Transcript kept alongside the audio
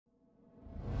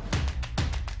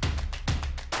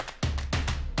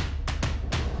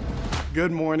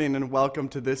Good morning and welcome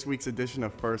to this week's edition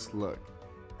of First Look.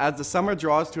 As the summer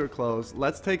draws to a close,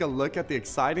 let's take a look at the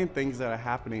exciting things that are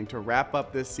happening to wrap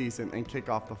up this season and kick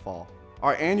off the fall.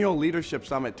 Our annual Leadership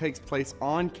Summit takes place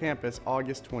on campus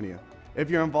August 20th. If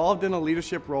you're involved in a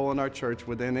leadership role in our church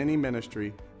within any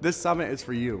ministry, this summit is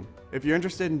for you. If you're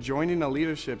interested in joining a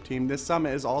leadership team, this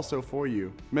summit is also for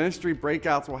you. Ministry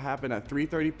breakouts will happen at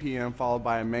 3:30 p.m. followed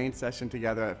by a main session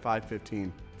together at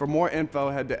 5:15. For more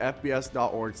info, head to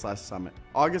fbs.org/summit.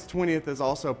 August 20th is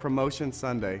also Promotion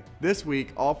Sunday. This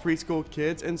week, all preschool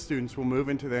kids and students will move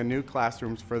into their new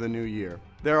classrooms for the new year.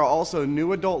 There are also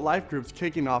new adult life groups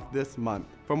kicking off this month.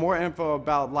 For more info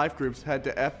about life groups, head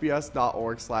to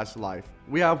fbs.org/life.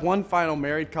 We have one final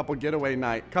married couple getaway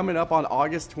night coming up on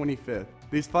August 25th.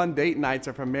 These fun date nights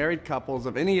are for married couples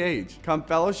of any age. Come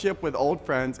fellowship with old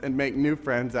friends and make new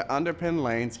friends at Underpin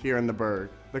Lanes here in the Burg.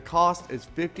 The cost is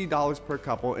 $50 per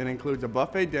couple and includes a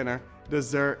buffet dinner,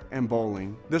 dessert, and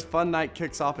bowling. This fun night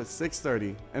kicks off at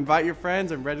 6:30. Invite your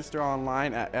friends and register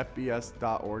online at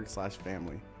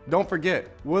fbs.org/family. Don't forget,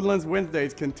 Woodlands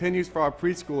Wednesdays continues for our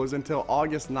preschoolers until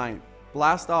August 9th.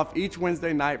 Blast off each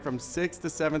Wednesday night from 6 to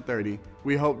 7:30.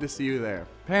 We hope to see you there.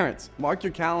 Parents, mark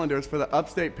your calendars for the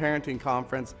Upstate Parenting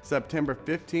Conference September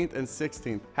 15th and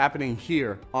 16th, happening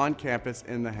here on campus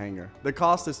in the hangar. The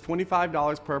cost is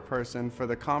 $25 per person for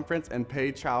the conference and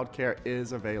paid childcare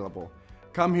is available.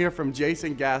 Come hear from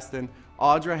Jason Gaston,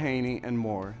 Audra Haney, and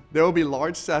more. There will be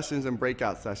large sessions and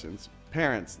breakout sessions.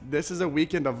 Parents, this is a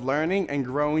weekend of learning and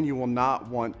growing you will not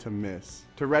want to miss.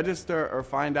 To register or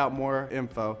find out more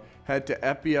info, head to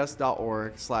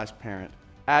fbs.org/parent.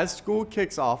 As school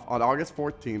kicks off on August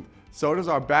 14th, so does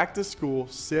our back to school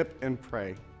sip and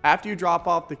pray. After you drop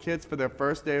off the kids for their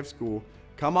first day of school,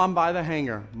 come on by the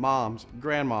hangar, moms,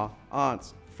 grandma,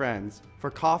 aunts, friends, for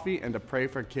coffee and to pray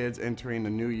for kids entering the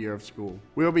new year of school.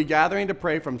 We will be gathering to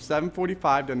pray from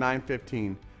 7:45 to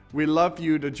 9:15. We'd love for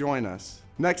you to join us.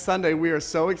 Next Sunday, we are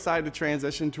so excited to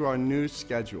transition to our new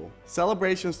schedule.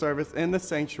 Celebration service in the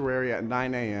sanctuary at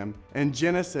 9 a.m. and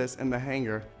Genesis in the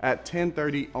hangar at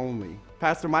 10:30 only.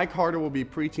 Pastor Mike Harder will be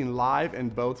preaching live in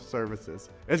both services.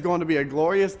 It's going to be a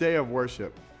glorious day of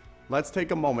worship. Let's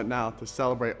take a moment now to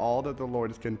celebrate all that the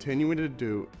Lord is continuing to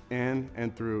do in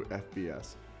and through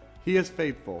FBS. He is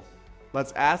faithful.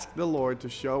 Let's ask the Lord to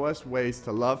show us ways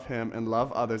to love Him and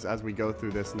love others as we go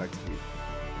through this next week.